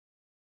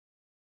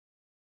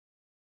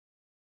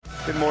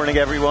Good morning,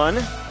 everyone.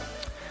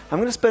 I'm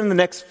going to spend the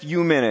next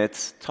few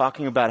minutes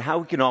talking about how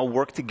we can all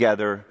work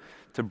together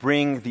to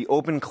bring the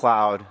open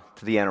cloud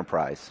to the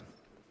enterprise.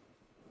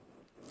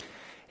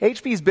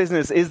 HP's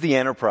business is the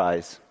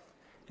enterprise.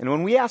 And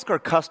when we ask our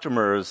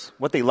customers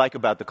what they like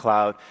about the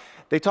cloud,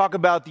 they talk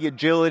about the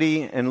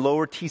agility and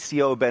lower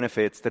TCO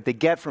benefits that they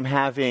get from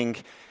having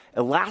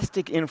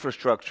elastic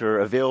infrastructure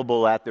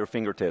available at their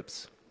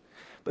fingertips.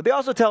 But they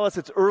also tell us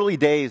it's early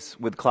days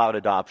with cloud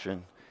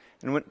adoption.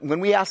 And when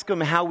we ask them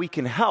how we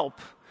can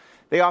help,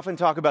 they often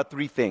talk about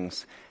three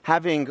things: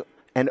 having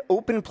an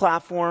open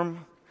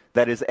platform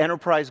that is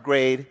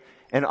enterprise-grade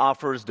and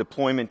offers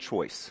deployment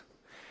choice.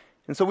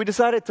 And so we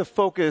decided to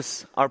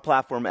focus our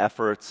platform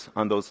efforts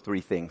on those three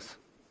things.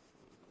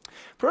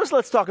 First,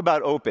 let's talk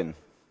about open.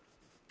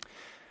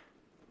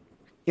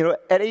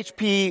 At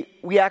HP,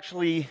 we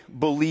actually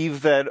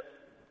believe that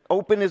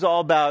open is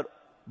all about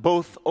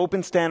both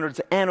open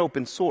standards and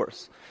open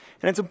source.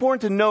 And it's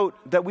important to note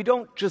that we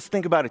don't just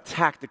think about it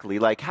tactically,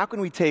 like how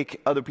can we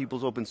take other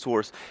people's open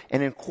source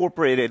and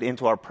incorporate it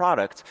into our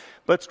product,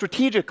 but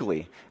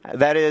strategically.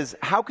 That is,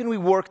 how can we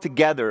work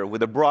together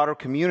with a broader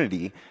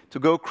community to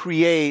go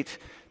create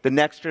the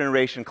next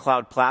generation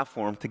cloud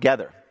platform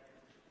together?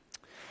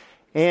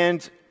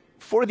 And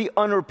for the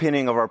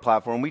underpinning of our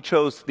platform, we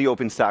chose the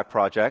OpenStack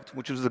project,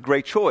 which was a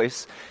great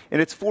choice. In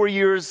its 4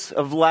 years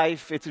of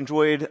life, it's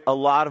enjoyed a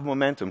lot of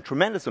momentum,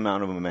 tremendous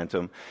amount of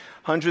momentum.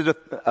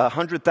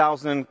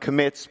 100,000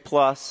 commits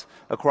plus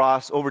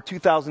across over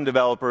 2,000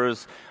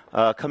 developers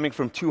coming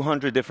from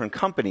 200 different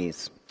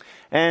companies.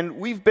 And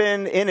we've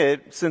been in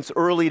it since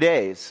early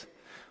days.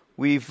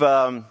 We've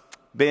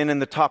been in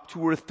the top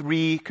 2 or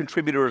 3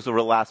 contributors over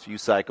the last few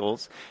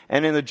cycles.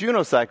 And in the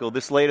Juno cycle,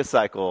 this latest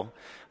cycle,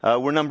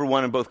 we're number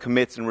 1 in both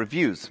commits and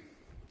reviews.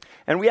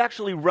 And we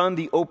actually run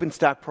the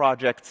OpenStack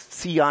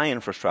project's CI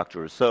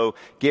infrastructure, so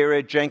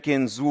Garrett,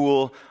 Jenkins,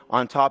 Zool,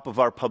 on top of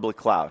our public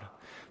cloud.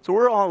 So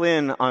we're all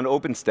in on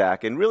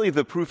OpenStack, and really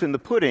the proof in the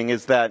pudding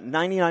is that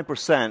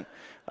 99%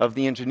 of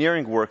the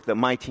engineering work that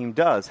my team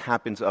does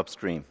happens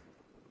upstream.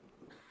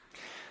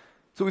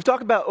 So we've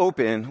talked about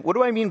open. What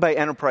do I mean by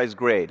enterprise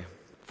grade?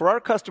 For our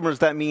customers,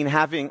 that means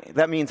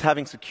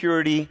having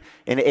security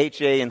and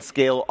HA and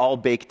scale all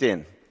baked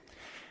in.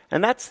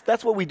 And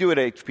that's what we do at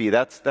HP.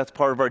 That's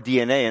part of our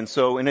DNA. And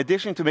so in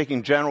addition to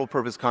making general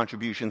purpose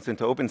contributions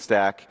into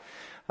OpenStack,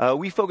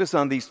 we focus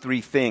on these three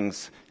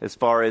things as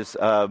far as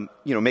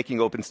making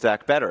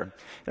OpenStack better.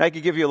 And I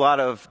could give you a lot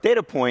of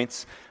data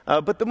points,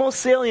 but the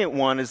most salient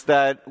one is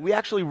that we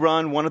actually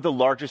run one of the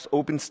largest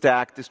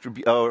OpenStack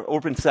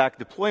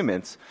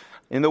deployments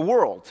in the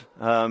world.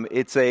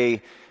 It's a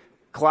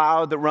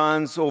cloud that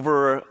runs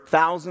over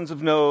thousands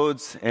of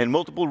nodes and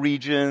multiple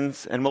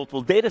regions and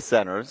multiple data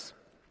centers.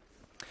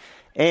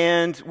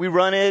 And we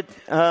run it,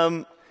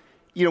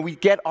 we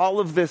get all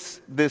of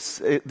this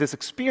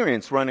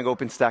experience running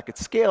OpenStack at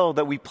scale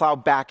that we plow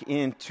back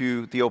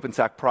into the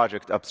OpenStack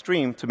project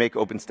upstream to make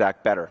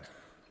OpenStack better.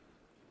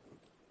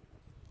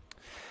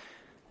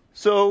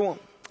 So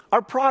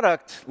our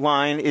product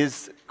line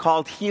is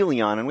called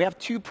Helion, and we have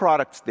 2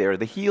 products there,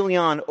 the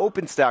Helion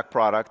OpenStack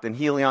product and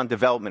Helion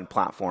Development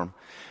Platform.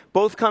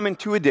 Both come in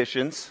 2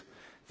 editions.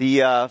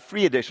 The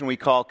free edition we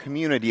call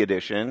Community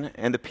Edition,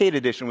 and the paid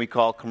edition we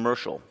call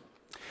Commercial.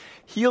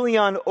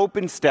 Helion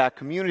OpenStack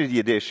Community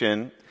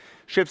Edition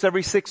ships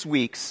every 6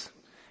 weeks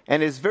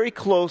and is very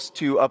close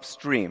to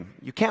upstream.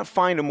 You can't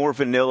find a more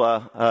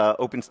vanilla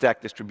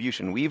OpenStack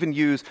distribution. We even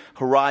use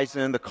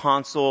Horizon, the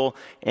console,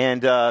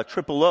 and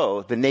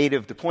OOO, the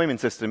native deployment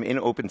system in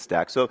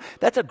OpenStack. So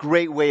that's a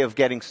great way of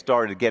getting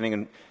started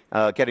with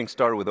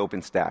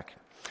OpenStack.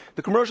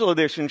 The commercial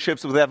edition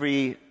ships with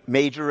every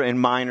major and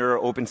minor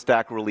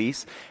OpenStack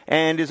release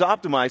and is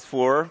optimized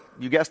for,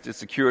 you guessed it,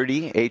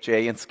 security,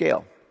 HA, and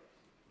scale.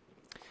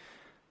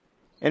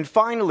 And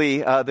finally,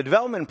 the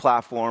development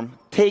platform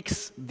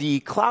takes the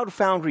Cloud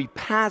Foundry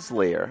PaaS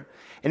layer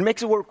and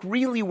makes it work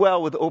really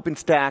well with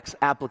OpenStack's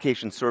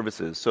application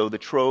services, so the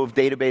Trove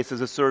database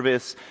as a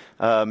service,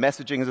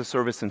 messaging as a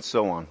service, and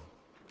so on.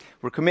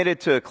 We're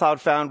committed to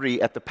Cloud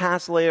Foundry at the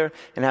PaaS layer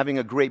and having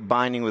a great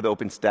binding with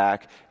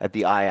OpenStack at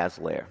the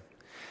IaaS layer.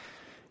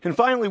 And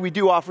finally, we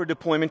do offer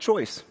deployment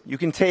choice. You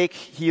can take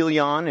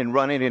Helion and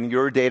run it in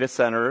your data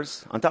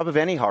centers on top of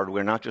any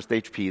hardware, not just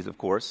HP's, of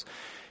course.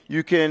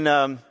 You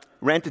can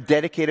rent a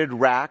dedicated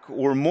rack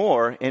or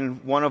more in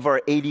one of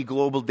our 80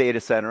 global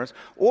data centers,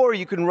 or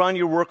you can run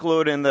your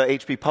workload in the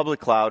HP public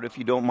cloud if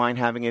you don't mind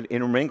having it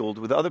intermingled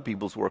with other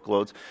people's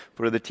workloads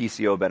for the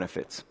TCO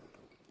benefits.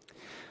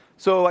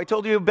 So I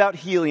told you about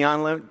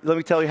Helion. Let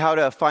me tell you how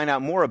to find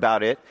out more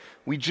about it.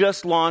 We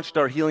just launched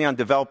our Helion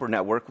Developer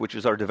Network, which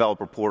is our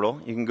developer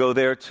portal. You can go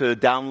there to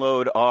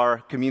download our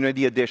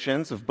community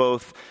editions of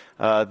both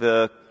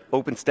the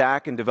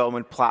OpenStack and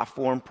Development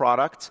Platform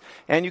products.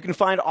 And you can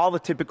find all the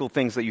typical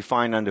things that you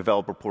find on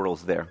developer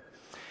portals there.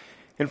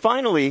 And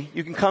finally,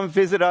 you can come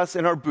visit us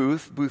in our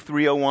booth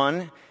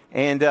 301,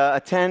 and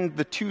attend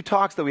the 2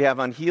 talks that we have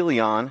on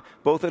Helion,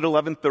 both at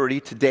 11:30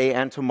 today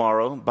and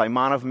tomorrow, by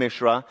Manav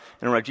Mishra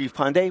and Rajiv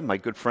Pandey, my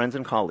good friends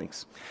and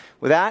colleagues.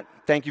 With that,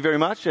 thank you very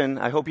much, and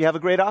I hope you have a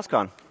great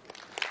OSCON.